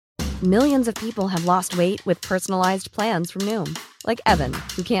Millions of people have lost weight with personalized plans from Noom. Like Evan,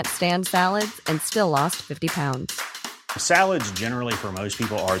 who can't stand salads and still lost 50 pounds. Salads generally for most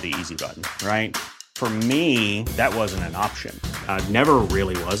people are the easy button, right? For me, that wasn't an option. I never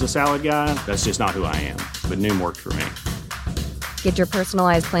really was a salad guy. That's just not who I am. But Noom worked for me. Get your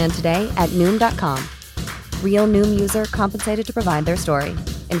personalized plan today at Noom.com. Real Noom user compensated to provide their story.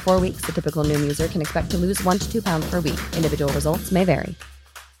 In 4 weeks, the typical Noom user can expect to lose 1 to 2 pounds per week. Individual results may vary.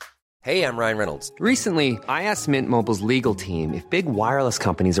 Hey, I'm Ryan Reynolds. Recently, I asked Mint Mobile's legal team if big wireless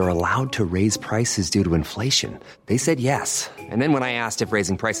companies are allowed to raise prices due to inflation. They said yes. And then when I asked if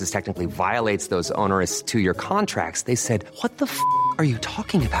raising prices technically violates those onerous two-year contracts, they said, "What the f*** are you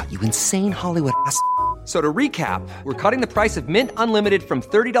talking about, you insane Hollywood ass?" So to recap, we're cutting the price of Mint Unlimited from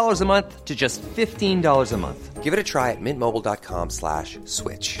 $30 a month to just $15 a month. Give it a try at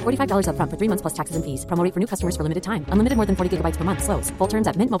mintmobile.com/switch. $45 up front for 3 months plus taxes and fees. Promo rate for new customers for limited time. Unlimited more than 40 gigabytes per month. Slows full terms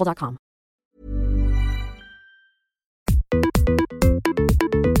at mintmobile.com.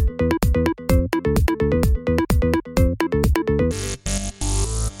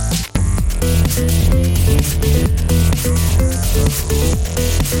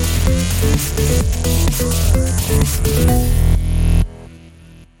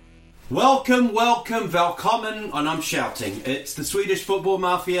 Welcome, välkommen, and I'm shouting. It's the Swedish Football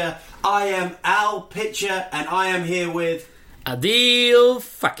Mafia. I am Al Pitcher, and I am here with Adil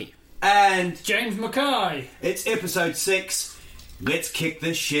Faki and James Mackay. It's episode 6. Let's kick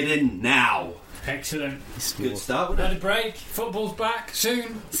this shit in now. Excellent. Good start, wasn't Had it? a break. Football's back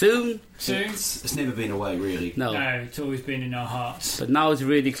soon. It's never been away, really. No, It's always been in our hearts. but now it's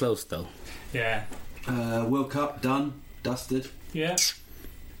really close though. Yeah. World Cup done, dusted. Yeah.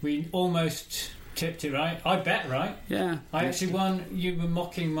 We almost tipped it right. I bet right. Yeah. I actually won. You were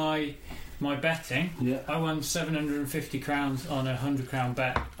mocking my betting. Yeah. I won 750 crowns on a 100 crown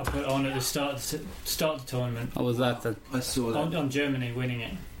bet I put on at the start of the tournament How was that then? I saw that. on Germany winning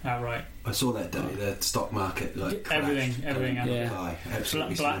it outright. I saw that day. The stock market crashed. Everything happened. Yeah.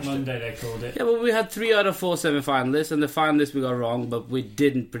 Absolutely Black smashed Monday they called it. Yeah, but we had 3 out of 4 semi-finalists, and the finalists we got wrong, but we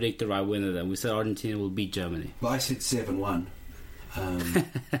didn't predict the right winner then. We said Argentina will beat Germany. But I said 7-1.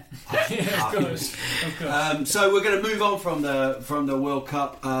 Yeah, of course. So we're going to move on from the World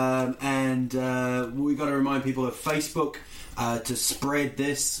Cup, and we've got to remind people of Facebook to spread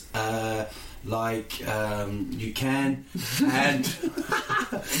this like you can, and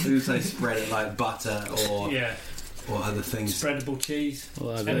who say spread it like butter or other things. Spreadable cheese.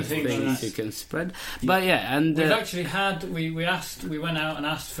 Or other Anything like things that. you can spread. But yeah, and We've actually had we went out and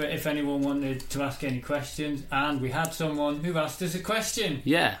asked for if anyone wanted to ask any questions, and we had someone who asked us a question.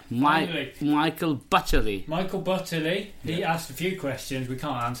 yeah, Finally. Michael Butcherley. Michael Butterley, he asked a few questions. We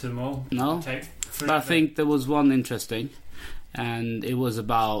can't answer them all. No, It'll take but I forever. think there was one interesting, and it was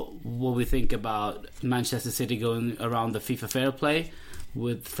about what we think about Manchester City going around the FIFA Fair Play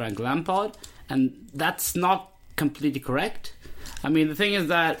with Frank Lampard, and that's not completely correct. I mean, the thing is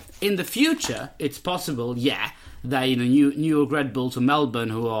that in the future, it's possible, that New York Red Bulls or Melbourne,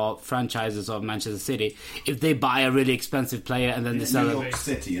 who are franchises of Manchester City, if they buy a really expensive player and then they sell New it. York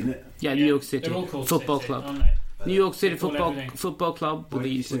City, isn't it? Yeah, New York City They're all called Football City, Club. aren't they? New York City They call Football everything. Football Club. Why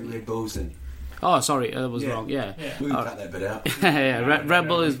did you say Red Bulls then? Oh, sorry, that was Yeah. wrong. Yeah, We can cut that bit out. Red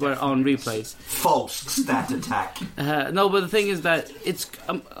Bull is where on replays. False stat attack. No, but the thing is that it's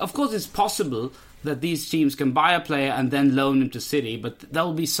of course it's possible that these teams can buy a player and then loan him to City, but that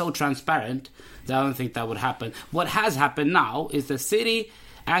will be so transparent that I don't think that would happen. What has happened now is that City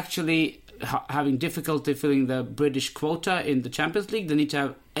actually having difficulty filling the British quota in the Champions League. They need to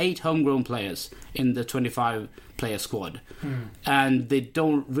have 8 homegrown players in the 25-player squad, and they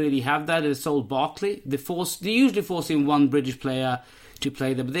don't really have that. They sold Barkley. They usually force in one British player to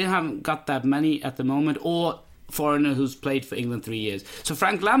play there, but they haven't got that many at the moment, or foreigner who's played for England 3 years. So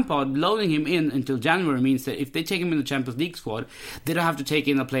Frank Lampard loaning him in until January means that if they take him in the Champions League squad, they don't have to take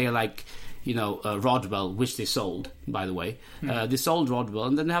in a player like Rodwell, which they sold, by the way. They sold Rodwell,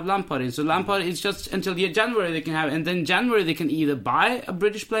 and then they have Lampard in. So Lampard is just until January they can have, and then January they can either buy a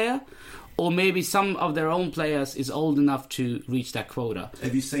British player, or maybe some of their own players is old enough to reach that quota.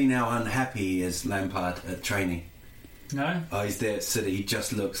 Have you seen how unhappy he is, Lampard, at training? No? Oh, he's there at City. He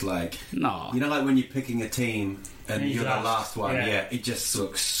just looks like... No. You know, like when you're picking a team and He's you're last. the last one? Yeah. Yeah, he just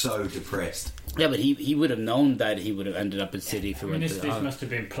looks so depressed. Yeah, but he would have known that he would have ended up at City if he I mean, went this to... must have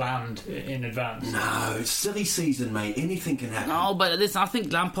been planned in advance. No, it's silly season, mate. Anything can happen. No, but listen, I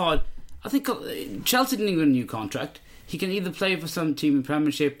think Lampard... I think Chelsea didn't get a new contract. He can either play for some team in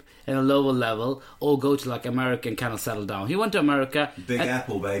Premiership at a lower level or go to like America and kind of settle down. He went to America. Big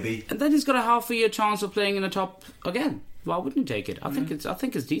Apple, baby. And then he's got a half a year chance of playing in the top again. Why wouldn't you take it? I think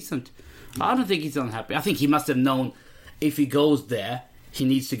it's decent. I don't think he's unhappy. I think he must have known if he goes there, he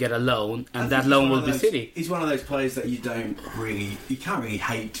needs to get a loan, and that loan will be City. He's one of those players that you can't really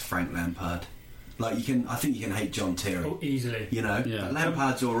hate Frank Lampard. Like I think you can hate John Terry easily. You know, but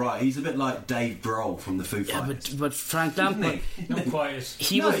Lampard's all right. He's a bit like Dave Grohl from the Foo Fighters. But Frank Lampard, not quite as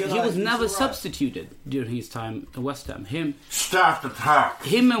he was never substituted during his time at West Ham. Him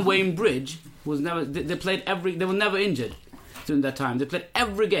and Wayne Bridge was never. They played They were never injured during that time. They played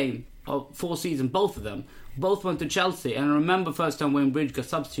every game of 4 seasons. Both of them. Both went to Chelsea, and I remember first time Wayne Bridge got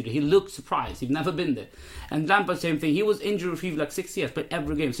substituted, he looked surprised. He'd never been there. And Lampard, same thing. He was injury-free for like 6 years, played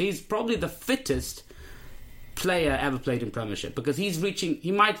every game. So he's probably the fittest player ever played in Premiership, because he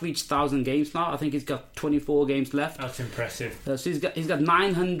might reach 1,000 games now. I think he's got 24 games left. That's impressive. So he's got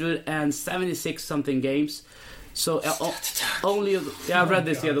 976 something games. So only I read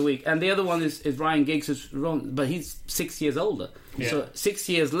this the other week, and the other one is Ryan Giggs, but he's 6 years older. Yeah. So 6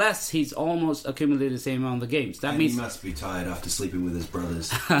 years less, he's almost accumulated the same amount of games. That means he must be tired after sleeping with his brothers.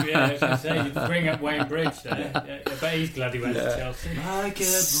 Yeah, I was going to say, you bring up Wayne Bridge there. I bet he's glad he went to Chelsea. Like a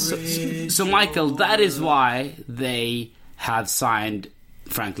bridge. So Michael, that is why they have signed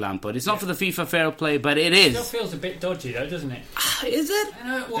Frank Lampard. It's not for the FIFA fair play, but it is. It still feels a bit dodgy, though, doesn't it? Is it?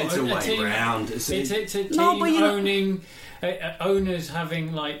 It's a way round. It's a team owning. Owners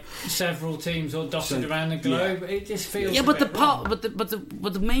having like several teams all dotted around the globe. It just feels but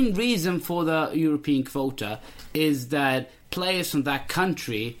the main reason for the European quota is that players from that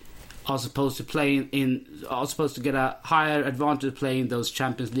country are supposed to get a higher advantage playing those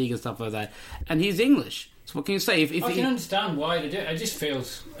Champions League and stuff like that. And he's English. So what can you say? I can understand why they do it. It just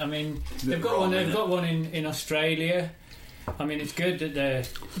feels. I mean, they've got one in Australia. I mean, it's good that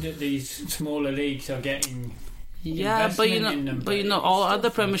these smaller leagues are getting. Yeah, but all other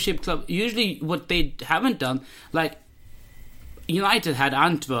Premiership clubs, usually what they haven't done, like United had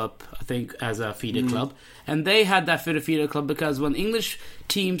Antwerp, I think, as a feeder club, and they had that feeder club because when English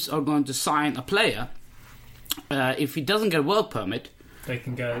teams are going to sign a player, if he doesn't get a work permit, they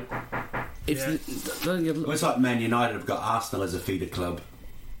can go. It's like Man United have got Arsenal as a feeder club.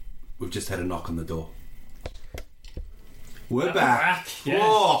 We've just had a knock on the door. We're back. Yes.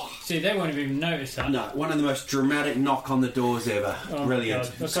 Whoa. See, they won't have even noticed that. No, one of the most dramatic knock on the doors ever. Brilliant.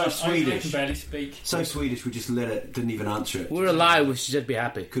 So Swedish. I can barely speak. So Swedish, we just didn't even answer it. We're alive, we should just be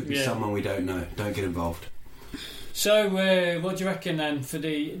happy. Could be someone we don't know. Don't get involved. So, what do you reckon then for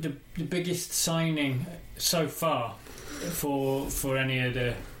the biggest signing so far for any of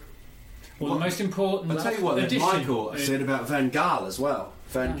the... Well, the most important... I'll tell you what, Michael said about Van Gaal as well.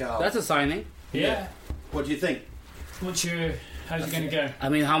 Van Gaal. That's a signing. Yeah. What do you think? How's it going to go? I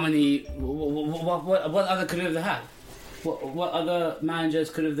mean, how many? What other could have they had? What other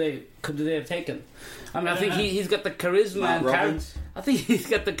managers could they have taken? I mean, I think he's got the charisma and character. I think he's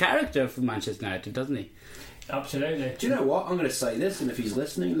got the character for Manchester United, doesn't he? Absolutely. Do you know what? I'm going to say this, and if he's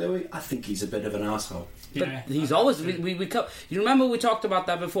listening, Louis, I think he's a bit of an asshole. But he's always you remember we talked about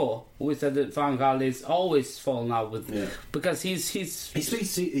that before. We said that Van Gaal is always falling out with because he speaks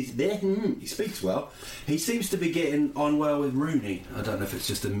well. He seems to be getting on well with Rooney. I don't know if it's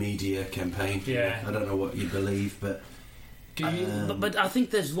just a media campaign. Yeah, I don't know what you believe, but but I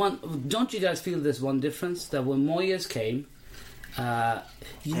think there's one. Don't you guys feel there's one difference that when Moyes came?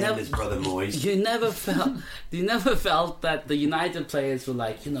 His brother Moyes. You never felt that the United players were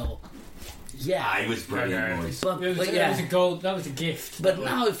like, Yeah, he was brilliant, Moyes. That was a gift. But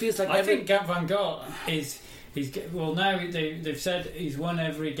now it feels like I think Gap Van Gaal is. Now they've said he's won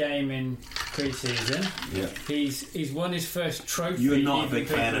every game in pre-season. Yeah, he's won his first trophy. You're not a big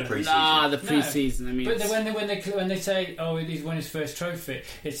fan of pre-season. Nah, the pre-season. I mean, but when they say he's won his first trophy,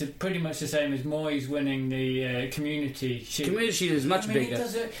 it's pretty much the same as Moyes winning the Community Shield. Community Shield is much bigger.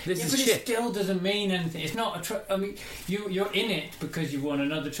 It still doesn't mean anything. It's not a I mean, you're in it because you've won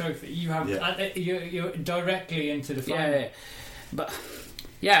another trophy. You have you're directly into the final. Yeah, but.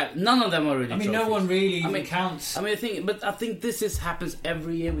 Yeah, none of them are really. I mean, trophies. no one really counts. I think this happens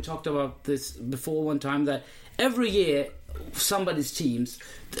every year. We talked about this before one time that every year somebody's teams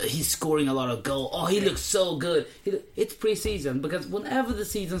he's scoring a lot of goals. Oh, he looks so good. It's pre-season because whenever the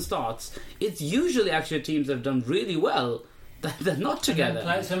season starts, it's usually actually teams that have done really well. They're not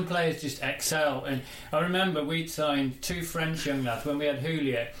together. Some players just excel. And I remember we'd signed 2 French young lads when we had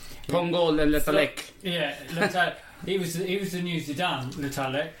Houllier, Pongol and Le Tallec. Yeah, Le Tallec. He was the new Zidane, Le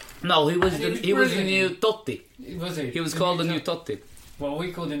Tallec. No, he was the new Totti. Was he? He was called the new Totti. Well,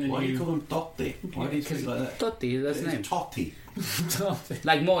 we called him the Why do new... you call him Totti? Why do you speak like that? Totti, that's his name. Totti. Totti.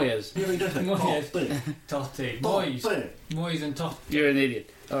 Like Moyes. Yeah, he does it. Moyes. Totti. Totti. Totti. Moyes and Totti. You're an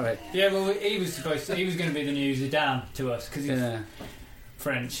idiot. All right. Yeah, well, he was going to be the new Zidane to us because he's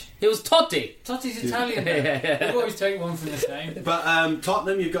French. It was Totti. Totti's Italian. Though. We always take one from the same. But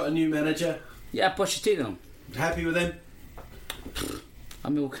Tottenham, you've got a new manager. Yeah, Pochettino. Happy with him? I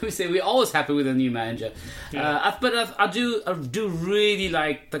mean, what can we say? We're always happy with a new manager. Yeah. But I do really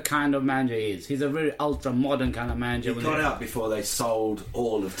like the kind of manager he is. He's a very ultra modern kind of manager. He got out before they sold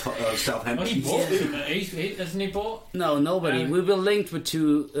all of Southampton. Well, he bought him. Hasn't he bought? No, nobody. We were linked with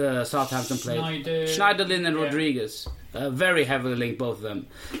two Southampton players. Schneiderlin and Rodriguez. Very heavily linked, both of them.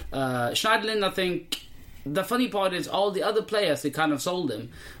 Schneiderlin, I think... The funny part is all the other players, they kind of sold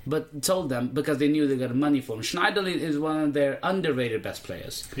them because they knew they got money for him. Schneiderlin is one of their underrated best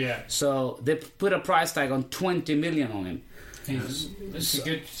players. Yeah. So they put a price tag on 20 million on him. It's a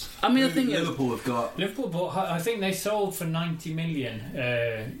good... I mean, the thing Liverpool have got... Liverpool bought... I think they sold for 90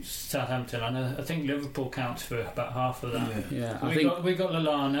 million Southampton, and I think Liverpool counts for about half of that. Yeah, we got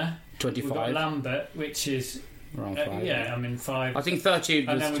Lallana. 25. We got Lambert, which is... Around 5. Yeah, I mean 5. I think 30 and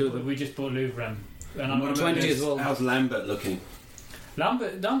was then 2 of them. we just bought Lovren. And I'm 20 as well. How's Lambert looking?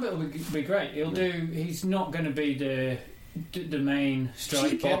 Lambert will be great. He'll do. He's not going to be the main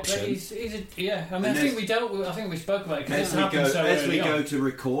striker. Cheap option. But he's I mean, I think we dealt with. I think we spoke about it because As we go to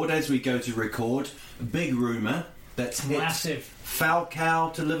record, a big rumour that's hit massive.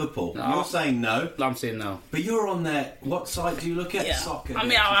 Falcao to Liverpool. No. You're saying no, I'm saying no. but you're on that. What site do you look at? Soccer. I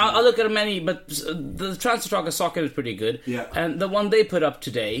mean, I look at many, but the transfer talk of soccer is pretty good. Yeah. And the one they put up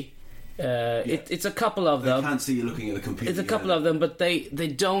today. It's a couple of them. I can't see you looking at the computer. It's a couple of them, but they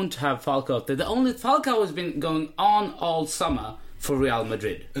don't have Falcao. Falcao has been going on all summer for Real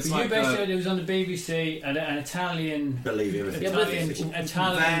Madrid. It's You like, basically it was on the BBC, an Italian. believe everything.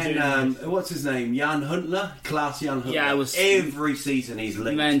 Italian. What's his name? Jan Huntelaar, Klaas-Jan Huntelaar. Yeah, it was every season he's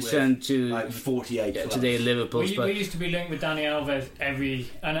linked mentioned with, to like 48 clubs. today Liverpool. We used to be linked with Dani Alves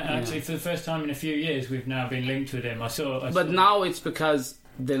and actually for the first time in a few years we've now been linked with him. I saw. But now it's because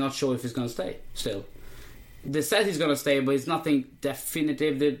they're not sure if he's going to stay. Still, they said he's going to stay, but it's nothing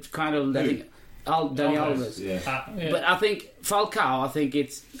definitive. They're kind of letting Dani Alves. Yeah. But I think Falcao. I think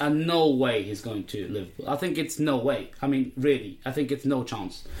it's a no way he's going to Liverpool. I think it's no way. I mean, really, I think it's no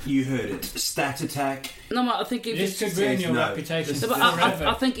chance. You heard it. Stat attack. No, I think if This it's, could ruin your no. reputation. No, but forever.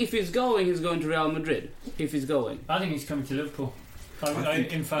 I think if he's going to Real Madrid. If he's going, I think he's coming to Liverpool.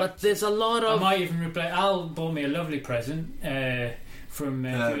 In fact, but there's a lot I of. might even replay. Al bought me a lovely present from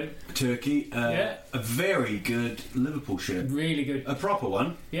Turkey. Yeah. A very good Liverpool shirt. really good. A proper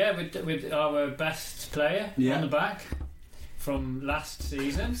one. Yeah, with our best player Yeah. on the back from last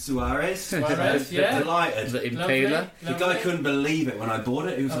season. Suarez. Yeah. Delighted. The Lovely, Impaler. The guy couldn't believe it when I bought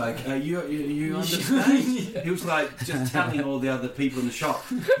it. He was like, you understand? He was like just telling all the other people in the shop,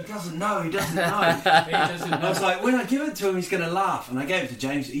 he doesn't know. He doesn't And I was know. like, when I give it to him, he's going to laugh. And I gave it to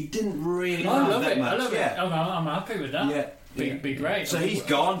James. He didn't really I laugh love that it. much. I love yeah. it. I'm happy with that. Yeah. Be great. So he's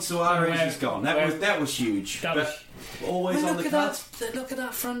gone. Suarez Where- is gone. That was huge. That But was- always Well, on the cards. look at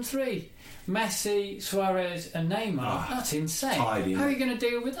that front three: Messi, Suarez, and Neymar. That's insane. tidy, How are isn't you going to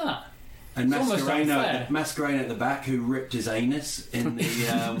deal with that? And It's almost unfair. Mascherano at the back, who ripped his anus in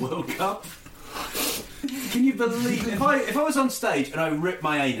the World Cup. Can you believe if I was on stage and I ripped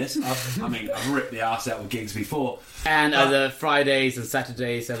my anus? I've ripped the arse out with gigs before. And other Fridays and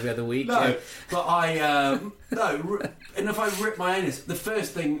Saturdays every other week. No, but and if I rip my anus, the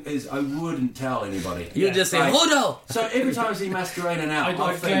first thing is I wouldn't tell anybody. You just say, Like, Hodo! So every time I see Mascherano now, I'd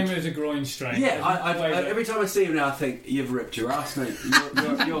I claim think, it as a groin strain. yeah, every time I see him now, I think you've ripped your ass, mate.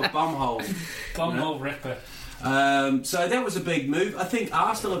 You're a bumhole. Bumhole ripper. So that was a big move. I think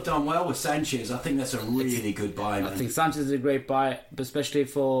Arsenal have done well with Sanchez. I think that's a really good buy. I Man. think Sanchez is a great buy, but especially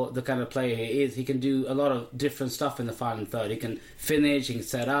for the kind of player he is. He can do a lot of different stuff in the final third. He can finish, he can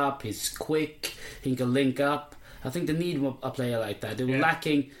set up, he's quick, he can link up. I think they need a player like that. They were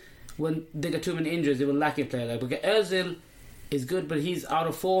lacking, when they got too many injuries, they were lacking a player like that. Because Ozil is good, but he's out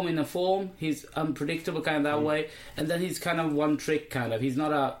of form in a form. He's unpredictable kind of that way. And then he's kind of one trick kind of. He's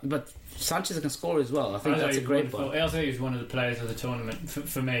not a... But Sanchez can score as well. I think that's a great one. I think he's one of the players of the tournament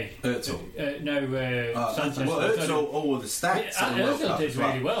for me. Özil. Sanchez. Well, Özil, all the stats. Yeah, at the World Özil Cup did as well.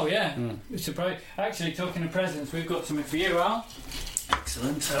 really well, yeah. Surprised. Actually, talking of presents, we've got something for you, Al.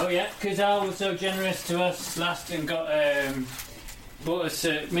 Excellent. Oh yeah, because Al was so generous to us last and got bought us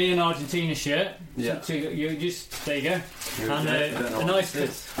me and Argentina shirt. Yeah. So you just there you go. Here And we go. Don't know a what nice. this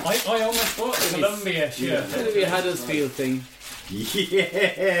is. I almost bought a Colombia shirt. It's going to be a Huddersfield thing.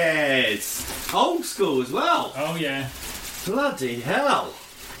 Yes, old school as well. Oh yeah. Bloody hell!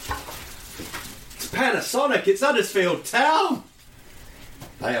 It's Panasonic. It's Huddersfield Town.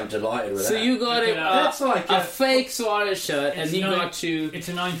 I am delighted with So that. you got That's like a fake Suarez shirt, and he got you. It's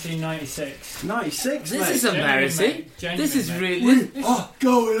a 1996. 96. This mate. is embarrassing. Genuine, This is mate. really. Oh,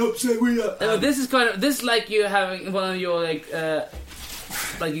 going upset with you. This is kind of this is like you having one of your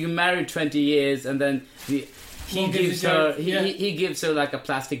like you married 20 years and then he One gives gives a her joke, yeah. he gives her like a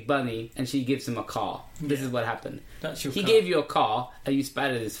plastic bunny and she gives him a car. This is what happened. That's your He car. gave you a car and you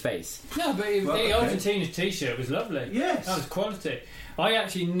spat at his face. No, but the Argentina's t-shirt was lovely. Yes. That was quality. I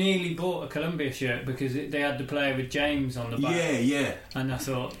actually nearly bought a Columbia shirt because they had the player with James on the back. Yeah. And I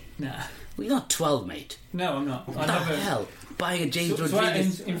thought, nah. Well, you're not 12, mate. No, I'm not. What the hell? Buying a James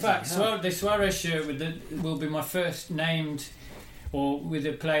Rodriguez. In fact, the Suarez shirt will be my first named, or with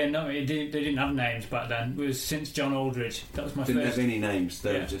a player. No, they didn't have names back then. It was since John Aldridge. That was my Didn't first. have any names.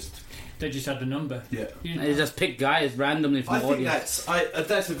 They Yeah. were just. They just had the number. Yeah. They just pick guys randomly from I the think audience.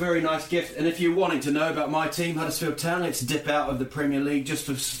 that's a very nice gift. And if you're wanting to know about my team, Huddersfield Town, let's dip out of the Premier League just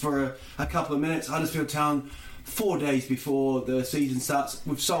for a couple of minutes. Huddersfield Town, 4 days before the season starts,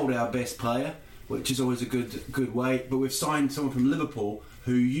 we've sold our best player, which is always a good way. But we've signed someone from Liverpool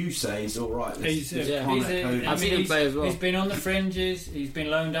who you say is all right. I've seen him play as well. He's been on the fringes. He's been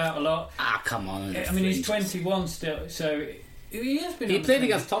loaned out a lot. Ah, come on. I mean, he's 21 still, so he has been. He on the played fringes.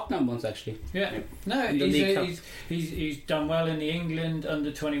 against Tottenham once, actually. Yeah, no, In the League Cup. he's done well in the England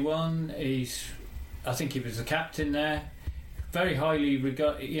under 21. I think he was the captain there. Very highly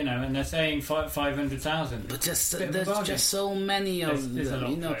regarded, and they're saying 500,000. But Bit of a there's bargain. just so many of There's a them.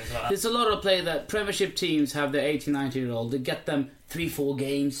 lot of players like that. There's a lot of players that Premiership teams have their 18, 19-year-old. They get them 3-4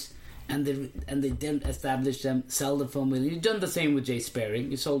 games, and they then establish them, sell them for $1 million. You've done the same with Jay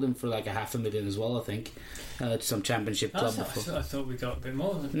Spearing. You sold him for like $500,000 as well, I think, to some Championship club before. I thought we got a bit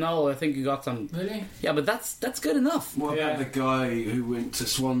more than No, I think you got some. Really? Yeah, but that's good enough. What Yeah. about the guy who went to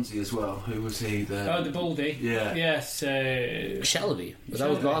Swansea as well? Who was he? Oh, the Baldy. Yeah. Yes. Shelby. But that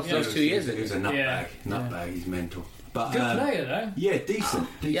was Shelby, yeah. those 2 years He was ago. a nutbag. Yeah. Nutbag. He's mental. But Good player though. Yeah, decent.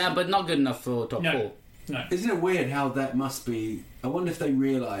 Yeah, but not good enough for top No. 4. No. Isn't it weird how that must be? I wonder if they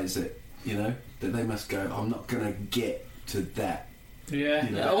realise it. That they must go. I'm not going to get to that. Yeah.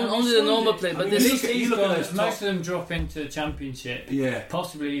 You know. Yeah, only the normal play, but I mean, this you look at those top- most of them drop into Championship. Yeah.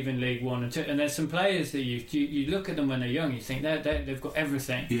 Possibly even League 1 and 2. And there's some players that you look at them when they're young, you think they've got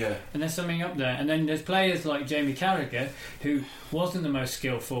everything. Yeah. And there's something up there. And then there's players like Jamie Carragher, who wasn't the most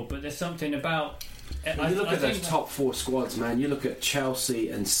skillful, but there's something about. When you look at those think top 4 squads, man. You look at Chelsea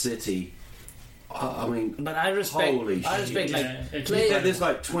and City. I mean, But I respect. Holy I respect shit. like Yeah, it's play. incredible. there's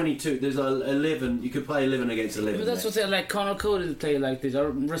like 22. There's 11. You could play 11 against 11. But that's what I say. Like Conor Cody play like this. I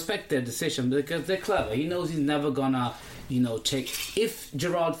respect their decision because they're clever. He knows he's never gonna, take. If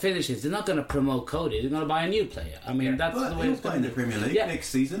Gerrard finishes, they're not gonna promote Cody. They're gonna buy a new player. I mean, that's But the way he'll it's play gonna in the be. Premier League Yeah. next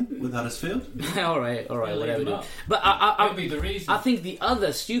season with Huddersfield. all right, They'll whatever. leave Dude. him up. But That'd be the reason. I think the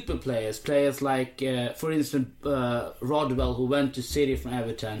other stupid players like, for instance, Rodwell, who went to City from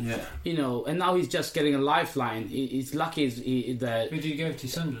Everton. Yeah. And now he's just getting a lifeline. He's lucky that Who did you go to?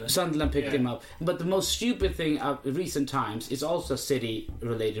 Sunderland? Sunderland picked Yeah. him up. But the most stupid thing of recent times is also City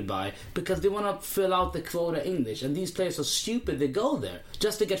related by because they want to fill out the quota English, and these players are stupid. They go there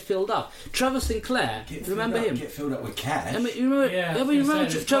just to get filled up. Trevor Sinclair, remember him? Get filled up with cash. I mean, you remember? Yeah, I Yeah, was but you gonna remember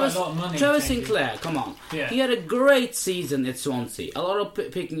say, there's quite a lot of Trevor money changing. Sinclair? Come on, Yeah. he had a great season at Swansea. A lot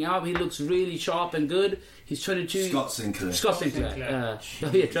of picking up. He looks really sharp and good. He's 22. Scott Sinclair. Scott Sinclair. Sinclair.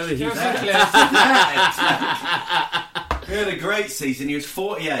 Trevor. Trevor Sinclair. He had a great season. He was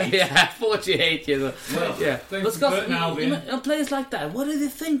 48. Yeah, 48 years old. Yeah, playing but for Scott, Burton Albion. players like that. What are they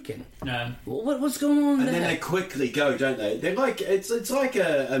thinking? No. What's going on And there? then they quickly go, don't they? They're like it's like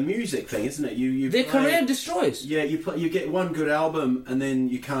a music thing, isn't it? You Their play- career destroys. Yeah, you get one good album and then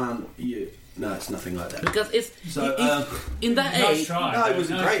you can't. No, it's nothing like that. Because it's So, in that Nice age. try. No, it was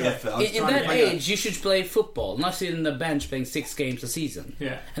a Nice great try. effort. I was In trying to that play age, you should play football, not sit on the bench playing 6 games a season.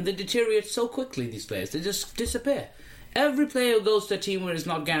 Yeah. And they deteriorate so quickly, these players. They just disappear. Every player who goes to a team where it's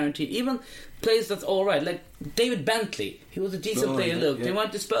not guaranteed, even players that's alright, like David Bentley, he was a decent Oh, player. yeah, Look, yeah. they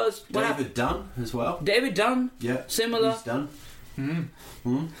went to Spurs. What happened? David Dunn as well. David Dunn, Yeah, similar. He's done.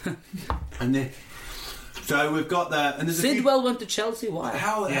 And then, so we've got that. And there's a few, Sidwell went to Chelsea. Why?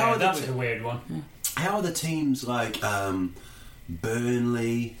 how Yeah, are that was the a weird one. how are the teams like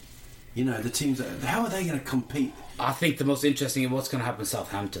Burnley? The teams. How are they going to compete? I think the most interesting is what's going to happen to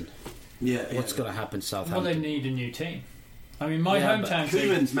Southampton. Yeah, What's going to happen to Southampton? Well, they need a new team. I mean, my Yeah, but hometown team.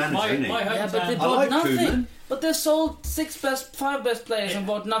 Koeman's manager, isn't he? My hometown. Yeah, but they I bought like nothing. Koeman. But they sold 5 best players and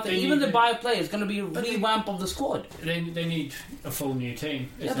bought nothing. They Even need the to- buy player is going to be a revamp of the squad. They need a full new team,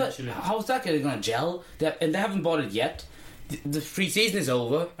 Yeah, but essentially. how's that going to gel? And they haven't bought it yet. the pre-season is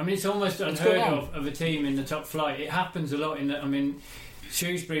over. I mean, it's almost unheard of a team in the top flight. It happens a lot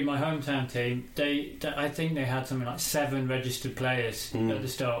Shrewsbury, my hometown team, I think they had something like 7 registered players at the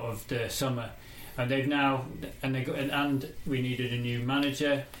start of the summer, and they've now and we needed a new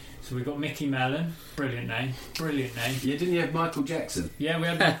manager, so we got Mickey Mellon, brilliant name. Yeah, didn't you have Michael Jackson? Yeah, we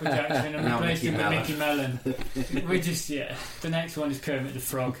had Michael Jackson and replaced him with Mickey Mellon. The next one is Kermit the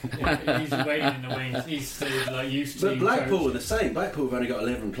Frog. He's waiting in the wings. He's the used to. But Blackpool were the same. Blackpool have only got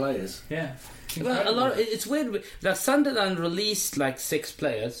 11 players. Yeah. Well, it's weird. Like Sunderland released like 6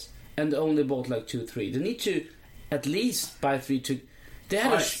 players and only bought like 2-3. They need to at least buy 3 to.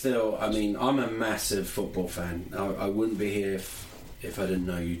 I'm a massive football fan. I wouldn't be here if I didn't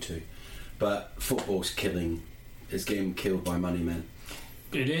know you two. But football's getting killed by money men.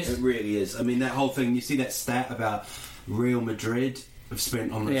 It is. It really is. I mean, that whole thing. You see that stat about Real Madrid have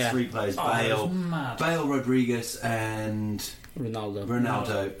spent on the 3 players: Bale, Rodriguez, and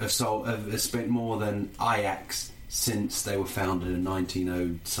Ronaldo have spent more than Ajax since they were founded in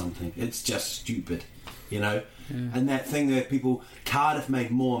 1900 something. It's just stupid, you know. And that thing that Cardiff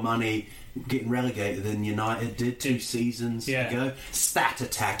made more money getting relegated than United did 2 seasons ago. Stat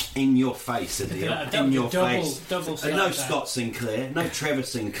attack in your face, Adil. In your face. No Scott Sinclair, no Trevor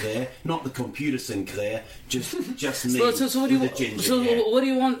Sinclair, not the computer Sinclair. Just me. So what do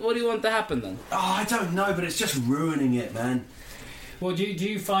you want? What do you want to happen then? Oh, I don't know, but it's just ruining it, man. Well, do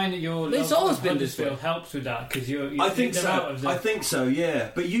you find that your it's always been this way. Helps with that because I think so. I think so.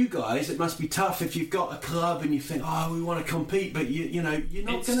 Yeah, but you guys, it must be tough if you've got a club and you think, we want to compete, but you're not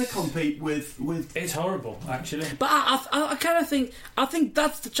going to compete with. It's horrible, actually. But I kind of think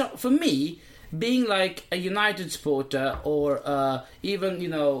that's the for me, being like a United supporter or even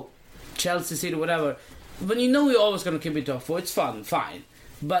Chelsea City, whatever. When you're always going to compete top 4, it's fun, fine,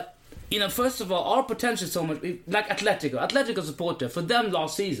 but. First of all, our potential is so much... Like Atletico supporter, for them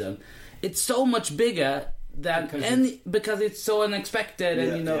last season, it's so much bigger than because it's so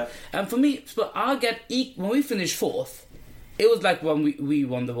unexpected. And for me, I'll get... When we finished 4th, it was like when we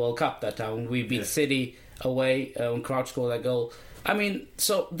won the World Cup that time, when we beat City away, when Crouch scored that goal. I mean,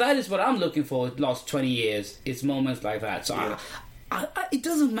 so that is what I'm looking for the last 20 years. It's moments like that. So it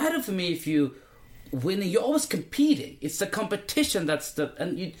doesn't matter for me if you... winning, you're always competing. It's the competition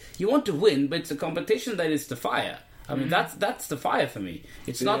and you want to win, but it's the competition that is the fire. I mean, that's the fire for me.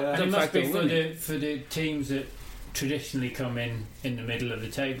 It's not the fact of winning. For the teams that traditionally come in the middle of the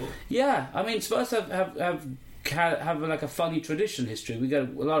table. Yeah, I mean, Spurs have like a funny tradition history. We got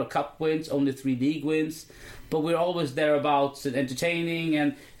a lot of cup wins, only 3 league wins, but we're always thereabouts and entertaining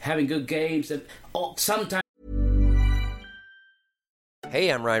and having good games and sometimes. Hey,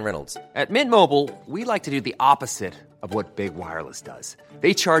 I'm Ryan Reynolds. At Mint Mobile, we like to do the opposite of what Big Wireless does.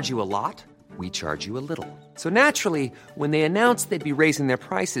 They charge you a lot, we charge you a little. So naturally, when they announced they'd be raising their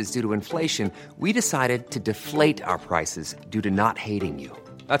prices due to inflation, we decided to deflate our prices due to not hating you.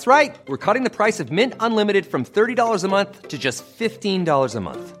 That's right. We're cutting the price of Mint Unlimited from $30 a month to just $15 a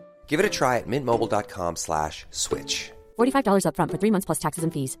month. Give it a try at mintmobile.com/switch. $45 up front for 3 months plus taxes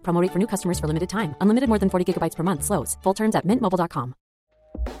and fees. Promo rate for new customers for limited time. Unlimited more than 40 gigabytes per month. Slows full terms at mintmobile.com.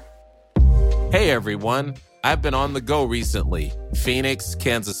 Hey everyone, I've been on the go recently. Phoenix,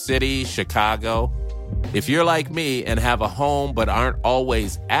 Kansas City, Chicago. If you're like me and have a home but aren't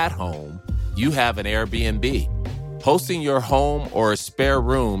always at home, you have an Airbnb. Hosting your home or a spare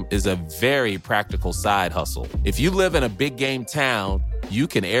room is a very practical side hustle. If you live in a big game town, you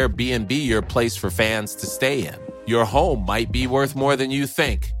can Airbnb your place for fans to stay in. Your home might be worth more than you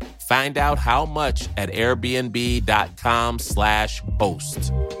think. Find out how much at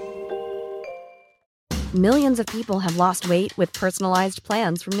airbnb.com/host. Millions of people have lost weight with personalized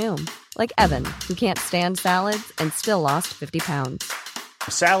plans from Noom. Like Evan, who can't stand salads and still lost 50 pounds.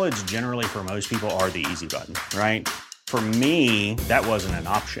 Salads generally for most people are the easy button, right? For me, that wasn't an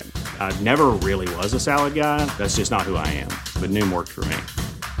option. I never really was a salad guy. That's just not who I am. But Noom worked for me.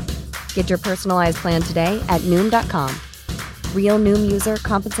 Get your personalized plan today at Noom.com. Real Noom user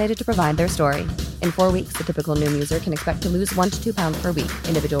compensated to provide their story. In 4 weeks, the typical Noom user can expect to lose 1 to 2 pounds per week.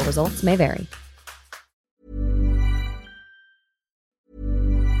 Individual results may vary.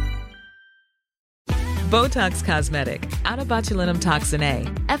 Botox Cosmetic, out of botulinum toxin A,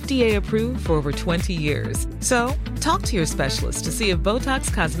 FDA approved for over 20 years. So, talk to your specialist to see if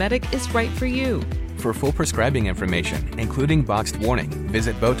Botox Cosmetic is right for you. For full prescribing information, including boxed warning,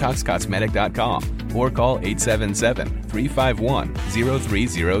 visit BotoxCosmetic.com or call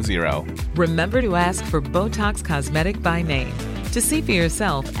 877-351-0300. Remember to ask for Botox Cosmetic by name. To see for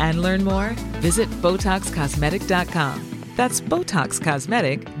yourself and learn more, visit BotoxCosmetic.com. That's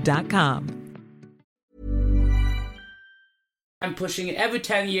BotoxCosmetic.com. I'm pushing it. Every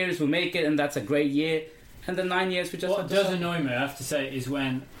 10 years we make it, and that's a great year. And then 9 years we just... What does annoy me, I have to say, is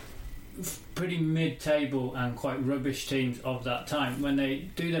when pretty mid-table and quite rubbish teams of that time, when they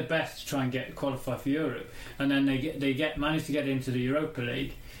do their best to try and qualify for Europe, and then they manage to get into the Europa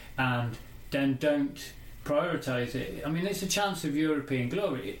League, and then don't prioritise it. I mean, it's a chance of European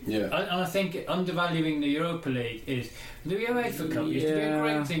glory. Yeah. And I think undervaluing the Europa League is... The UEFA Cup used to be a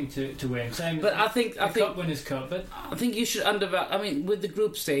great thing to win. Same but as I think Cup Winners' Cup. But I think you should undervalue... I mean, with the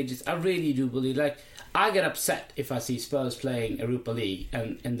group stages, I really do believe... Like, I get upset if I see Spurs playing Europa League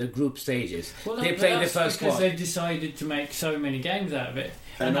and in the group stages. Well, they play the first because squad. they've decided to make so many games out of it.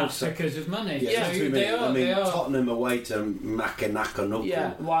 And that's also, because of money. Yeah, so they are. are. Tottenham away to Mackinac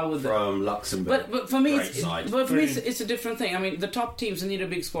why would from Luxembourg. But for me, it's a different thing. I mean, the top teams need a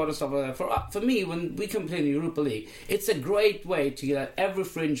big squad and stuff like that. For me, when we can play in the Europa League, it's a great way to get every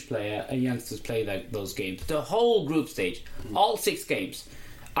fringe player and youngsters play those games. The whole group stage, all 6 games.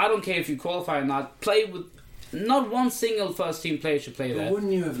 I don't care if you qualify or not. Play with. Not one single first team player should play there. But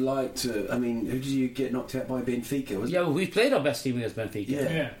wouldn't you have liked to? I mean, who did you get knocked out by? Benfica? But we played our best team against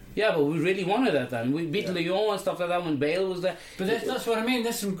Benfica. Yeah, but we really wanted that then. We beat Lyon and stuff like that when Bale was there. But that's what I mean.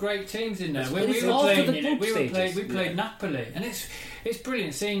 There's some great teams in there. When we played Napoli, and it's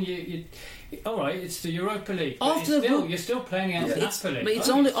brilliant seeing you. All right, it's the Europa League. But you're still playing against Napoli. But it's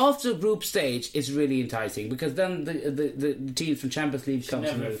only after the group stage it's really enticing, because then the teams from Champions League comes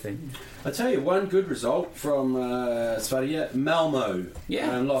and everything. I tell you, one good result from Sverige, Malmo.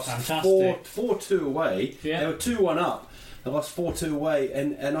 Yeah, and lost 4-2 away. Yeah. They were 2-1 up. They lost 4-2 away,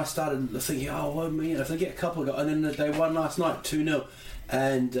 and I started thinking, if they get a couple of goals, and then they won last night 2-0.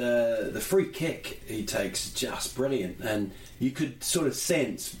 And the free kick he takes is just brilliant, and you could sort of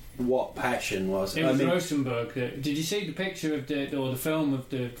sense what passion was. It was Rosenborg. Did you see the picture of the film of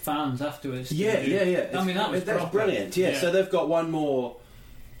the fans afterwards? Yeah. I mean, that's brilliant. Yeah, so they've got one more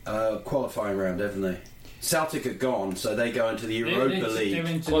qualifying round, haven't they? Celtic are gone, so they go into the Europa League. They're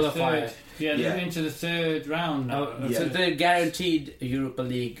into qualifier. They're into the third round now. So they're guaranteed Europa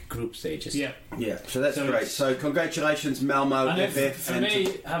League group stages. Yeah, so that's great. So congratulations, Malmo, FF. For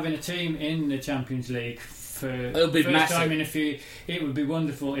me, having a team in the Champions League for first massive. time in a few, it would be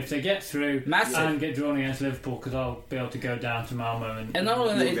wonderful if they get through and get drawn against Liverpool, because I'll be able to go down to Malmo and not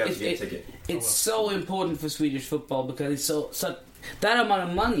only it's so important for Swedish football, because it's so that amount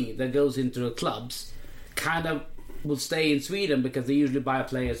of money that goes into the clubs kind of will stay in Sweden, because they usually buy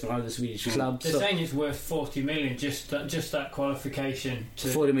players from other Swedish clubs. They're saying it's worth 40 million just that qualification to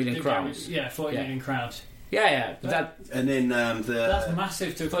 40 million crowns. 40 million crowns. Yeah. And then that's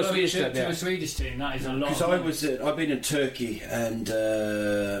massive to a Swedish team. That is a lot. Because I've been in Turkey and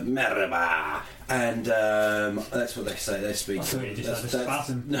merhaba, and that's what they say. They speak.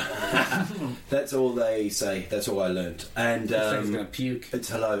 That's all they say. That's all I learned. And gonna puke. It's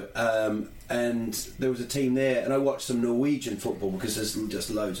hello. And there was a team there, and I watched some Norwegian football, because there's just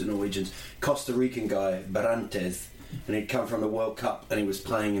loads of Norwegians. Costa Rican guy Barrantes, and he'd come from the World Cup, and he was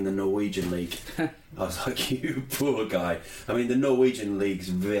playing in the Norwegian league. I was like, you poor guy. I mean, the Norwegian league's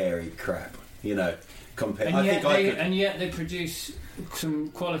very crap, compared. And yet they produce some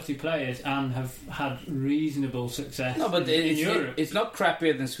quality players and have had reasonable success. No, but in Europe, it's not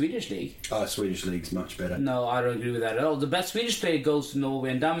crappier than Swedish league. Oh, Swedish league's much better. No, I don't agree with that at all. The best Swedish player goes to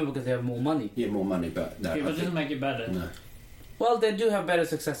Norway and Denmark because they have more money. Yeah, more money, but no. Yeah, but it doesn't make it better. No. Well, they do have better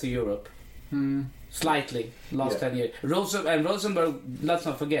success in Europe. Slightly. Last 10 years. Rosenborg, let's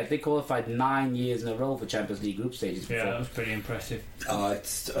not forget, they qualified 9 years in a row for Champions League group stages before. Yeah, that was pretty impressive.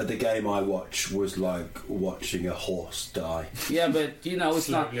 The game I watched was like watching a horse die. Yeah, but, it's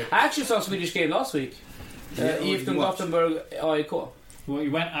not... I actually saw a Swedish game last week. IFK Gothenburg, AIK. Well,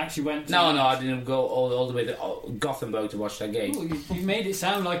 you actually went to... No, I didn't go all the way to Gothenburg to watch that game. Ooh, you made it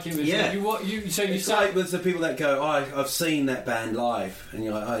sound like it was... Yeah. It's like with the people that go, I've seen that band live. And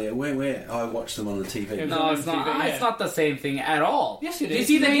you're like, oh yeah, where? I watched them on the TV. No, it's not. It's not the same thing at all. Yes, it is.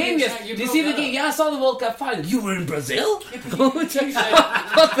 Did you see the game? Did you see the game? Yeah, I saw the World Cup final. You were in Brazil? What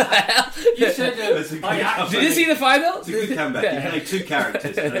the hell? You said... Did you see the final? It's a good comeback. You played 2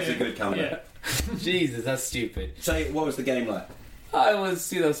 characters, and that's a good comeback. Yeah. Jesus, that's stupid. So, what was the game like? I was,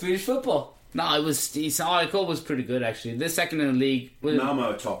 Swedish football. No, it was. AIK was pretty good actually. They're second in the league.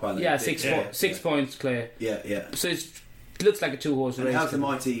 Malmo top, aren't they? Yeah, 6 points clear. Yeah. So it looks like a 2-horse race. How's the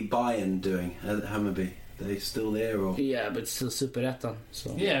mighty Bayern doing at Hammarby? Are they still there, or? Yeah, but still Superettan.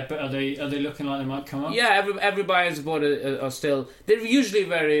 So. Yeah, but are they looking like they might come up? Yeah, every Bayern supporter are still. They're usually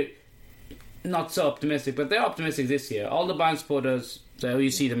very not so optimistic, but they're optimistic this year. All the Bayern supporters, so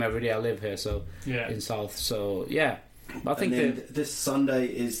you see them every day. I live here, in South. So yeah. I think this Sunday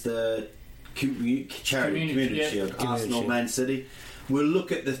is the Community Shield, Arsenal, Shield. Man City. We'll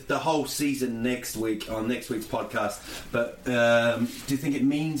look at the whole season next week on next week's podcast. But do you think it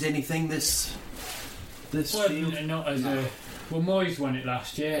means anything, this Shield? Not as a... Well, Moyes won it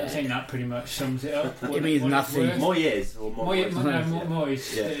last year. I think that pretty much sums it up. It means nothing. Moyes.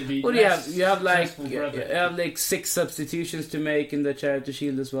 Moyes. Yeah. Well, you have like 6 substitutions to make in the Charity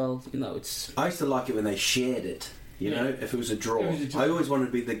Shield as well. You know, it's. I used to like it when they shared it. You know, if it was a draw. I always wanted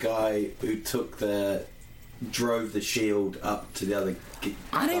to be the guy who drove the Shield up to the other.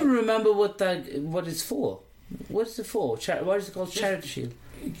 I don't even remember what it's for. What's it for? Why is it called Charity Shield?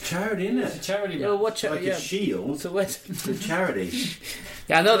 Charity, isn't it? It's a charity. Yeah, what a shield. So what? It's a charity.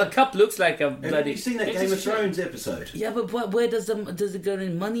 Yeah, I know the cup looks like a bloody. Have you seen that Game of Thrones episode? Yeah, but where does it go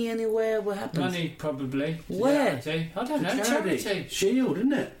in money anywhere? What happens? Money, probably. Where? Charity. I don't know. Charity. Shield,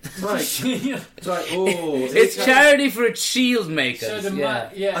 isn't it? Right. It's like it's charity for its shield makers. So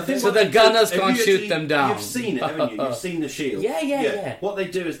I think so the gunners can't shoot them down. You've seen it, haven't you? You've seen the Shield. Yeah. What they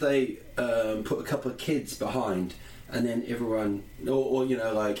do is they put a couple of kids behind. And then everyone, or you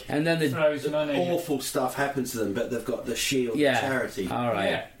know, like, and then awful stuff happens to them, but they've got the Shield charity. All right,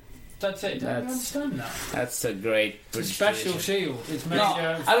 yeah. That's it. I understand that. That's a great. It's a special shield. It's made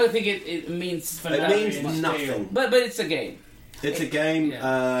I don't think it means. It means nothing. But it's a game. It's a game.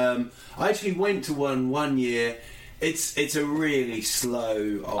 Yeah. I actually went to one year. It's a really slow.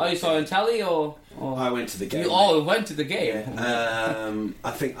 You saw it in telly or? I went to the game. You went to the game. Yeah.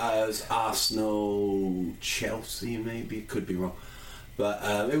 I think I was Arsenal, Chelsea, maybe. It could be wrong, but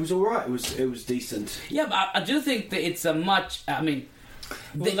it was all right. It was decent. Yeah, but I do think that it's a much. I mean,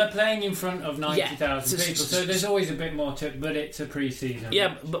 they're playing in front of 90,000 people, so there's always a bit more to it. But it's a pre-season.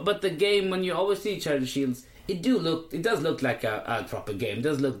 Yeah, but the game when you always see Charity Shields. It does look like a proper game. It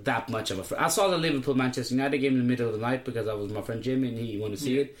does look that much of a... I saw the Liverpool-Manchester United game in the middle of the night because I was with my friend Jimmy and he wanted to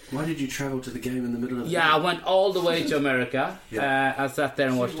see it. Why did you travel to the game in the middle of the night? I went all the way to America. I sat there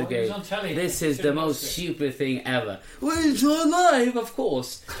and watched the game. This is the most stupid thing ever. Well, it's on live, of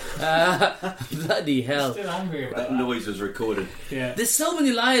course. Bloody hell. Still angry about that noise was recorded. Yeah. There's so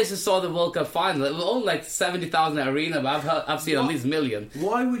many liars who saw the World Cup final. It was only like 70,000 arena, but I've seen at least a million.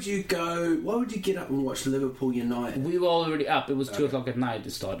 Why would you get up and watch Liverpool United? We were already up. It was 2 o'clock at night it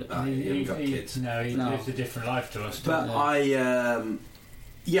started. You've got kids. He lives a different life to us. But I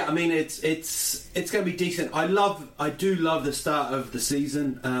mean it's going to be decent. I do love the start of the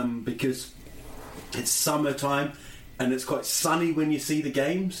season because it's summertime and it's quite sunny when you see the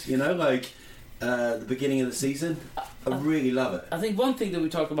games. You know, like the beginning of the season. I really love it. I think one thing that we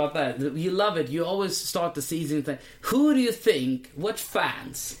talk about that you love it. You always start the season and think, who do you think? What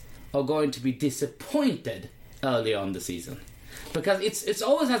fans are going to be disappointed early on the season, because it's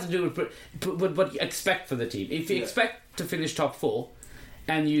always has to do with what you expect for the team. If you expect to finish top 4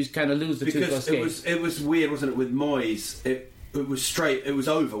 and you kind of lose the 2 first games, it was weird, wasn't it? With Moyes, it was straight. It was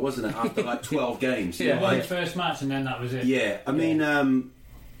over, wasn't it? After like 12 games, He won the first match and then that was it. Yeah, I mean,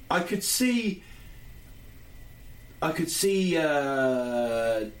 I could see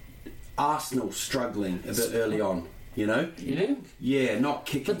Arsenal struggling a bit early on. You know? Yeah, not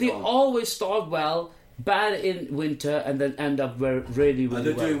kicking. But they always start well, bad in winter, and then end up really well.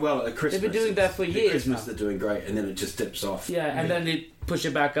 They're doing well at Christmas. They've been doing that for years now. They're doing great, and then it just dips off. Yeah, and then they push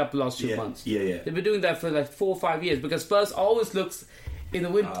it back up the last 2 months. Yeah. They've been doing that for like 4 or 5 years, because Spurs always looks in the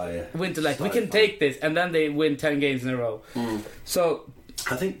winter like, we can take this, and then they win 10 games in a row. So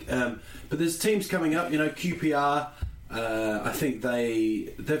I think, but there's teams coming up, you know, QPR. I think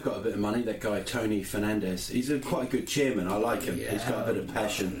they've got a bit of money. That guy Tony Fernandez, he's quite a good chairman. I like him. Yeah, he's got a bit of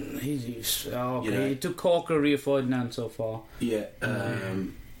passion. He took Corker, Rio Ferdinand so far. Yeah,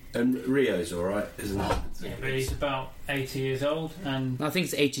 and Rio's all right, isn't it? Yeah, but he's about 80 years old, and I think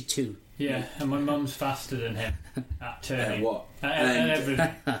it's 82. Yeah, and my mum's faster than him at turning. What? At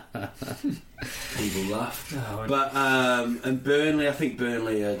everything. People laugh. But and Burnley, I think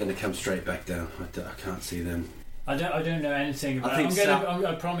Burnley are going to come straight back down. I can't see them. I don't know anything about it.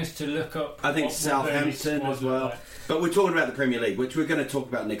 I promise to look up. I think Southampton as well. Like. But we're talking about the Premier League, which we're going to talk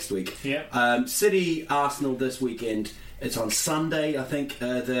about next week. Yeah. City, Arsenal this weekend. It's on Sunday, I think.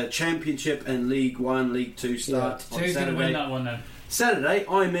 The Championship and League 1, League 2 start on Saturday. Who's going to win that one then? Saturday,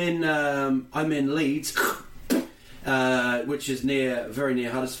 I'm in Leeds, which is very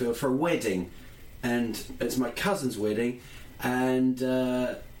near Huddersfield, for a wedding, and it's my cousin's wedding, and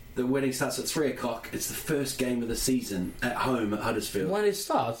the wedding starts at 3 o'clock. It's the first game of the season at home at Huddersfield. When it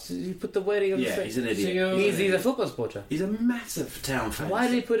starts, you put the wedding on the he's an idiot. He's a football supporter. He's a massive town fan. Why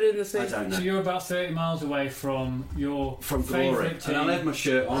did he put it in the same? I don't know. So you're about 30 miles away from your Glory, team. and I'll have my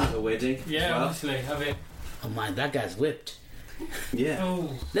shirt on at the wedding. Yeah, honestly, have it. Oh man, that guy's whipped. Yeah. Oh,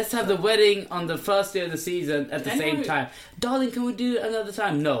 Let's have the wedding on the first day of the season at the same time. Darling, can we do it another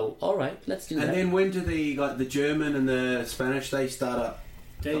time? No. All right, let's do that. And then when do the German and the Spanish, they start up?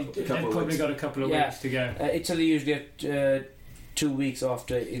 they've probably got a couple of weeks to go. Italy usually at 2 weeks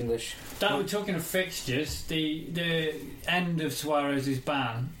after English. That we're talking of fixtures. The end of Suarez's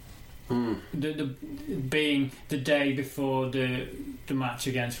ban, the being the day before the match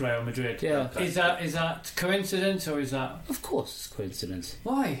against Real Madrid. Yeah. Is that coincidence or is that? Of course, it's coincidence.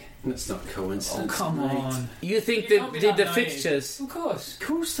 Why? That's not coincidence. Oh, come mate. on. You think You they can't be did that the naive. fixtures? Of course. Of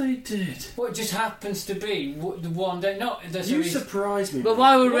course they did. Well, it just happens to be the one day. Not You surprise me. But mate.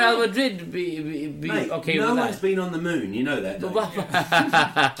 why would Real Madrid be Mate, okay no with one's that? been on the moon. You know that. don't you?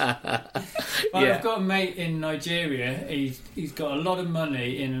 Well, Yeah. I've got a mate in Nigeria. He's got a lot of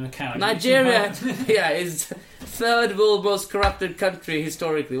money in an account. Nigeria, is third world most corrupted country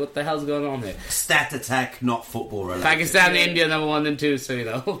historically. What the hell's going on here? Stat attack, not football related. Pakistan, India, number 1 and 2. So you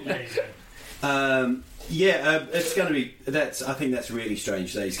know. There you go. It's going to be. I think that's really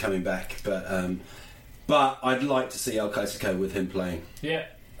strange that he's coming back, but I'd like to see El Clasico with him playing. Yeah,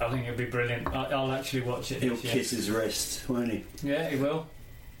 I think it'll be brilliant. I'll actually watch it. He'll this year. kiss his wrist, won't he? Yeah, he will.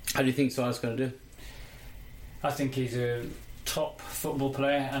 How do you think Suarez going to do? I think he's a top football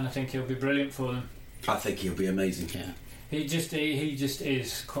player, and I think he'll be brilliant for them. I think he'll be amazing. Yeah. He just is.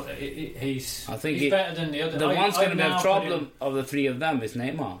 He's. I think he's better than the other. The one's going to be a now put problem of the three of them is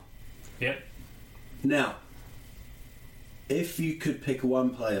Neymar. Yep. Now, if you could pick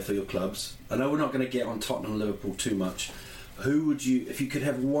one player for your clubs, I know we're not going to get on Tottenham and Liverpool too much. Who would you, if you could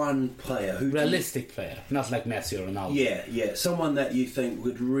have one player, Realistic player, not like Messi or Ronaldo. Yeah, someone that you think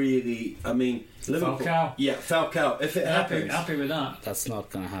would really, I mean, Liverpool. Falcao. Yeah, Falcao. If it happens, Happy with that. That's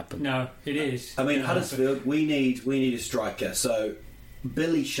not going to happen. No, it is. I mean, Gonna Huddersfield, we need a striker. So,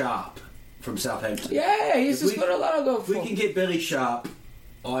 Billy Sharp from Southampton. Yeah, he's just got a lot of go If we for. can get Billy Sharp,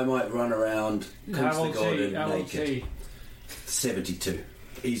 I might run around happen. How Coast the old's he? Garden How old's naked. he? 72.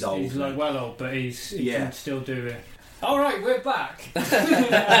 He's old. He's like well old, but he Yeah. can still do it. All right, we're back.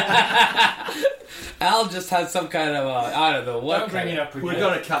 Al just had some kind of I don't know what. Don't bring it up again. We've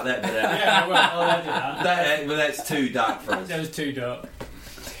got to cut that bit out. Yeah, I'll edit that. But that's too dark for us. That was too dark.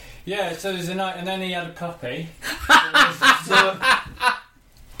 Yeah, so there's a night, and then he had a puppy. So,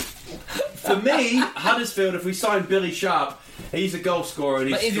 for me, Huddersfield, if we sign Billy Sharp, he's a goal scorer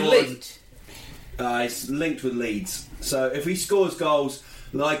and But is he scores. linked? He's linked with Leeds. So if he scores goals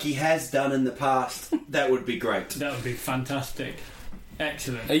like he has done in the past, that would be great. That would be fantastic.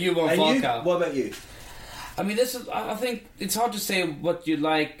 Excellent. Are you on And you? Falcao? What about you? I mean, this is. I think it's hard to say what you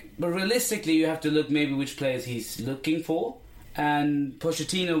like, but realistically, you have to look maybe which players he's looking for. And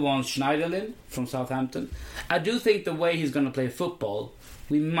Pochettino wants Schneiderlin from Southampton. I do think the way he's going to play football,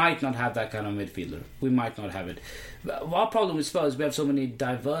 we might not have that kind of midfielder. We might not have it. Our problem with Spurs, we have so many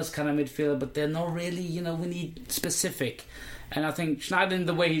diverse kind of midfielder, but they're not really. We need specific. And I think Schneiderlin,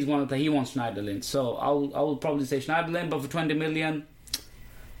 the way he's going to play, he wants Schneiderlin. So I will probably say Schneiderlin, but for 20 million,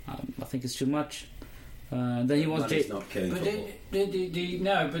 I think it's too much. Then he wants Money's not keen. But the thing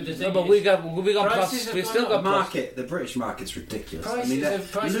No, but we got prices plus. have We've gone still up. got plus. Market, the British market's ridiculous. Prices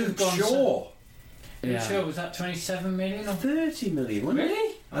have Luke gone Shaw, Luke Shaw, was that 27 million? Or 30 million, wasn't it?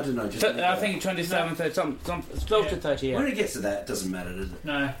 really? I don't know. Just I think 27, 30, some it's close to 30. Yeah. when it gets to that, it doesn't matter, does it?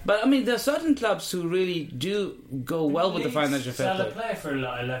 No. But I mean, there are certain clubs who really do go well with the Leeds financial fair sell a play. player for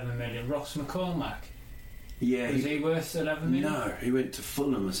like 11 million. Ross McCormack. Yeah. Is he worth 11 million? No, he went to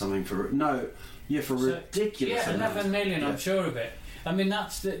Fulham or something for ridiculous. Yeah, 11 million. Yeah. I'm sure of it. I mean,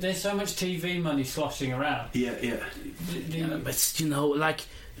 there's so much TV money sloshing around. Yeah. But like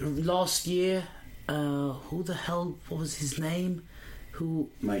last year, who the hell what was his name? Who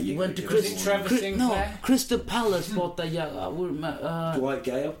Mate, you went to gotta give us one. Trevor Sinclair? Crystal Palace bought the Dwight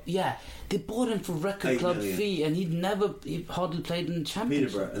Gale, yeah, they bought him for record 8 club million. fee, and he hardly played in the Championship.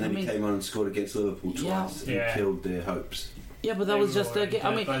 Peterborough, and then he came on and scored against Liverpool twice Yeah. and killed their hopes. Yeah, but that was just their game.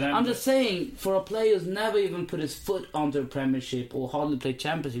 I mean, I'm just saying, for a player who's never even put his foot onto a Premiership or hardly played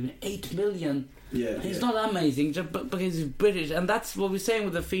Championship, 8 million. Yeah, He's yeah. not amazing, just because he's British, and that's what we're saying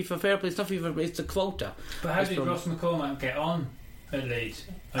with the FIFA fair play. It's not FIFA, it's a quota. But how That's did probably- Ross McCormack get on at Leeds?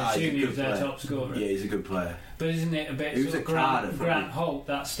 I He's a assume he good was their player. top scorer. Yeah, he's a good player. But isn't it a bit He was sort of at Cardiff, Grant wasn't Holt,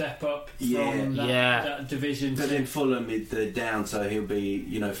 that step up Yeah. from that division? But then Fulham, they're down, so he'll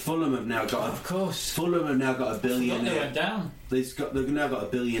be. Fulham have now got. Of course. Fulham have now got a Forgot they billionaire. went down. They've now got a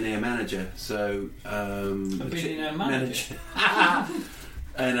billionaire manager. So A billionaire manager?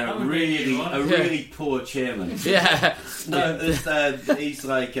 and I'm a billionaire one. really poor chairman. Yeah. No, he's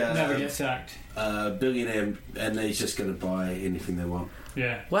like Never get sacked. billionaire, and he's just going to buy anything they want.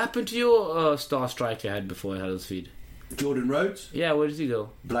 Yeah. What happened to your star striker you had before Huddersfield? Jordan Rhodes. Yeah, where does he go?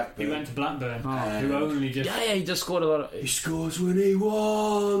 Blackburn. He went to Blackburn, who only just... Yeah, he just scored a lot of... He scores when he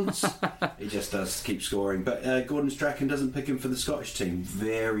wants. He just does keep scoring. But Gordon Strachan doesn't pick him for the Scottish team.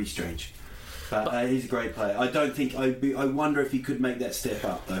 Very strange. But he's a great player. I don't think... I wonder if he could make that step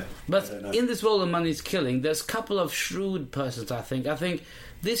up, though. But in this world of money's killing, there's a couple of shrewd persons, I think. I think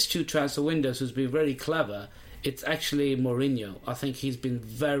these 2 transfer windows who's been very clever... It's actually Mourinho. I think he's been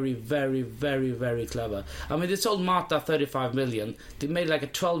very, very, very, very clever. I mean, they sold Mata 35 million. They made like a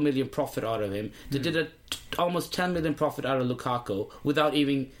 12 million profit out of him. They did almost 10 million profit out of Lukaku without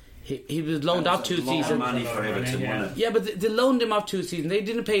even... He was loaned out 2 seasons. A lot of money for Everton, wasn't it? Yeah, but they loaned him out 2 seasons. They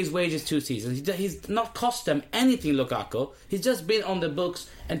didn't pay his wages 2 seasons. He's not cost them anything, Lukaku. He's just been on the books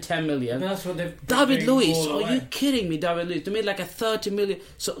and 10 million. That's what they've... David Luiz. Are you kidding me, David Luiz? They made like a 30 million...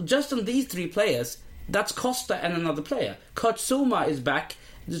 So just on these 3 players... That's Costa and another player. Kurt Zouma is back.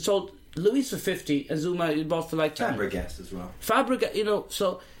 They sold Luis for 50 and Zuma is bought for like 10. Fabregas as well. Fabregas,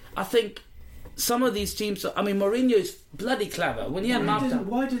 so I think some of these teams... I mean, Mourinho is bloody clever. When he had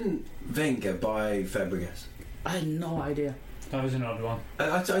why didn't Wenger buy Fabregas? I had no idea. That was an odd one.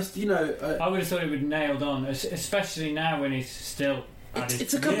 I would have thought he would nailed on, especially now when he's still...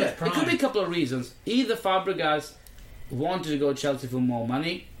 It could be a couple of reasons. Either Fabregas wanted to go to Chelsea for more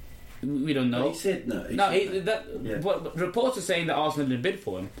money... We don't know. But he said no. What reports are saying that Arsenal didn't bid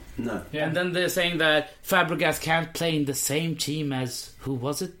for him. No. Yeah. And then they're saying that Fabregas can't play in the same team as, who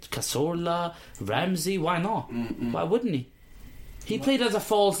was it? Cazorla, Ramsey. Why not? Why wouldn't he? He played as a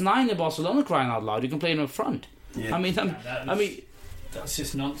false 9 in Barcelona, crying out loud. You can play him up front. Yeah. I mean, that's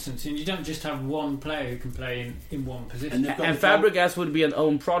just nonsense. And you don't just have one player who can play in one position. And Fabregas would be an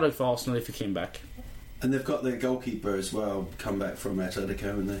own product for Arsenal if he came back. And they've got their goalkeeper as well, come back from Atletico,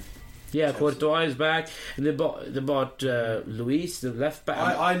 haven't they? Yeah, Courtois is back, and they bought Luis, the left back.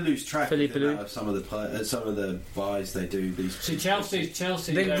 I lose track of some of the buys they do. See, Chelsea.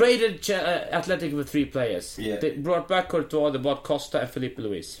 They graded Athletic with 3 players. Yeah. They brought back Courtois, they bought Costa and Felipe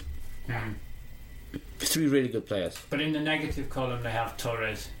Luis. 3 really good players. But in the negative column, they have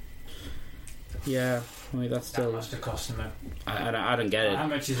Torres. Yeah, I mean that's still. That must have cost them. I don't get it. How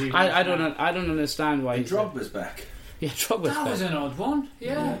much is he? I don't understand why. Drogba's back. Yeah, Drogba's back. That was an odd one.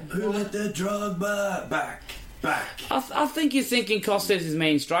 Yeah. Who let the Drogba back? I think he's thinking Costa is his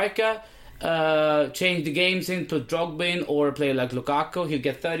main striker. Change the games in, put Drogba in, or a player like Lukaku. He'll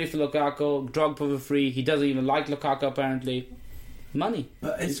get 30 for Lukaku. Drogba for free. He doesn't even like Lukaku apparently. Money.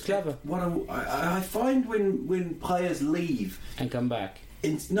 But it's clever. I find when players leave and come back.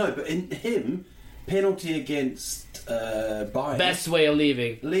 In him, penalty against Bayern. Best way of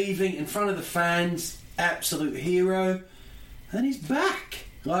leaving. Leaving in front of the fans. Absolute hero, and he's back.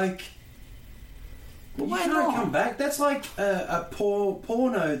 Like, but why not come back? That's like a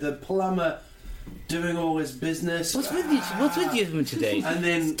porno. The plumber doing all his business. What's with you today? And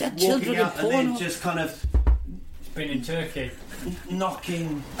then walking out, and then just kind of been in Turkey,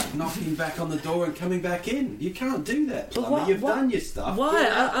 knocking back on the door and coming back in. You can't do that, plumber. You've done your stuff. Why?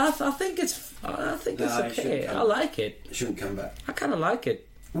 I think it's okay. I like it. It shouldn't come back. I kind of like it.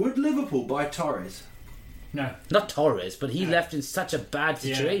 Would Liverpool buy Torres? No, not Torres, but he left in such a bad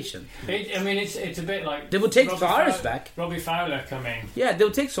situation. Yeah. It's a bit like they would take Suarez back. Robbie Fowler coming. Yeah, they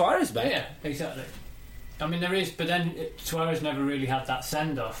would take Suarez back. Yeah, exactly. I mean, there is, but then Suarez never really had that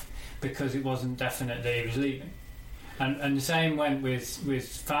send off because it wasn't definite that he was leaving, and the same went with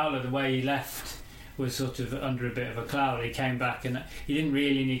Fowler. The way he left was sort of under a bit of a cloud. He came back and he didn't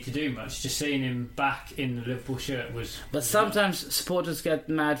really need to do much. Just seeing him back in the Liverpool shirt was... But sometimes supporters get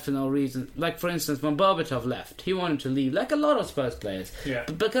mad for no reason. Like, for instance, when Berbatov left, he wanted to leave, like a lot of Spurs players. Yeah.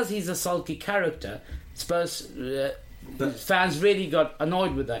 But because he's a sulky character, Spurs fans really got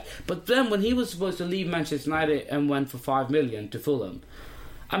annoyed with that. But then when he was supposed to leave Manchester United and went for 5 million to Fulham,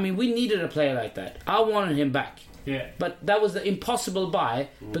 I mean, we needed a player like that. I wanted him back. Yeah. But that was the impossible buy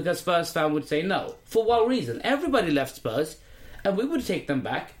because Spurs fan would say no. For what reason? Everybody left Spurs and we would take them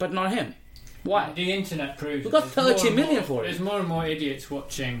back, but not him. Why? The internet proves we got 30 million for it. There's more and more idiots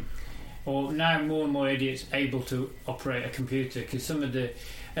watching, or now more and more idiots able to operate a computer, because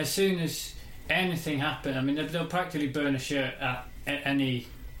as soon as anything happens, I mean, they'll practically burn a shirt at any...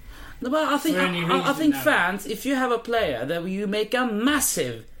 No, but I think fans, if you have a player that you make a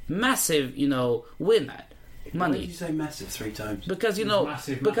massive, win at, money. Why did you say massive 3 times? Because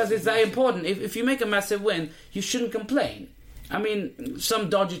it's that important. If you make a massive win, you shouldn't complain. I mean, some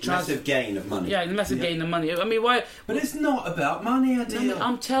dodgy transfer. Massive gain of money. Yeah, massive gain of money. I mean, why? But it's not about money, Adil.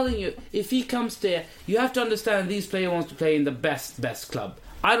 I'm telling you, if he comes there, you have to understand these players wants to play in the best club.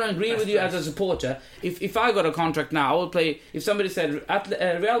 I don't agree with you as a supporter. If I got a contract now, I would play. If somebody said at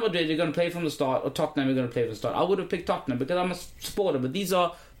Real Madrid you're going to play from the start, or Tottenham you're going to play from the start, I would have picked Tottenham because I'm a supporter. But these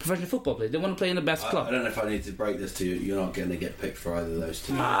are professional football players. They want to play in the best club. I don't know if I need to break this to you. You're not going to get picked for either of those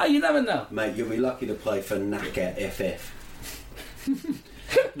two. You never know, mate. You'll be lucky to play for Knackered FF.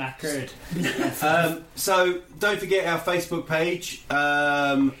 Knackered. So don't forget our Facebook page.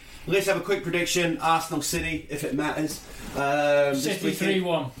 Let's have a quick prediction. Arsenal City, if it matters. City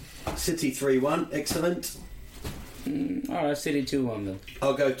 3-1. City 3-1. Excellent. Alright, City 2-1 then.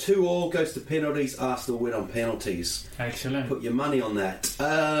 I'll go 2-2, goes to penalties. Arsenal win on penalties. Excellent. Put your money on that.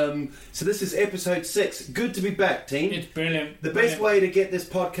 So this is episode 6. Good to be back, team. It's brilliant. The best way to get this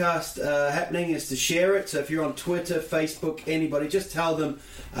podcast happening is to share it. So if you're on Twitter, Facebook, anybody, just tell them,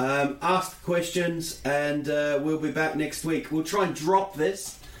 ask questions, and we'll be back next week. We'll try and drop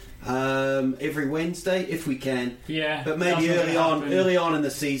this every Wednesday if we can. Yeah. But maybe early on in the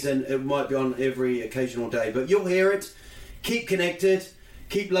season it might be on every occasional day. But you'll hear it. Keep connected.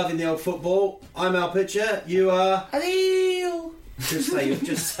 Keep loving the old football. I'm Al Pitcher. You are Adil.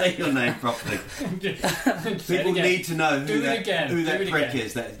 Just say your name properly. People need to know who that prick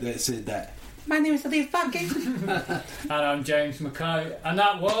is that said that. My name is Adil Fucking. And I'm James McKay. And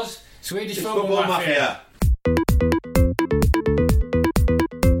that was Swedish Football Mafia. Mafia.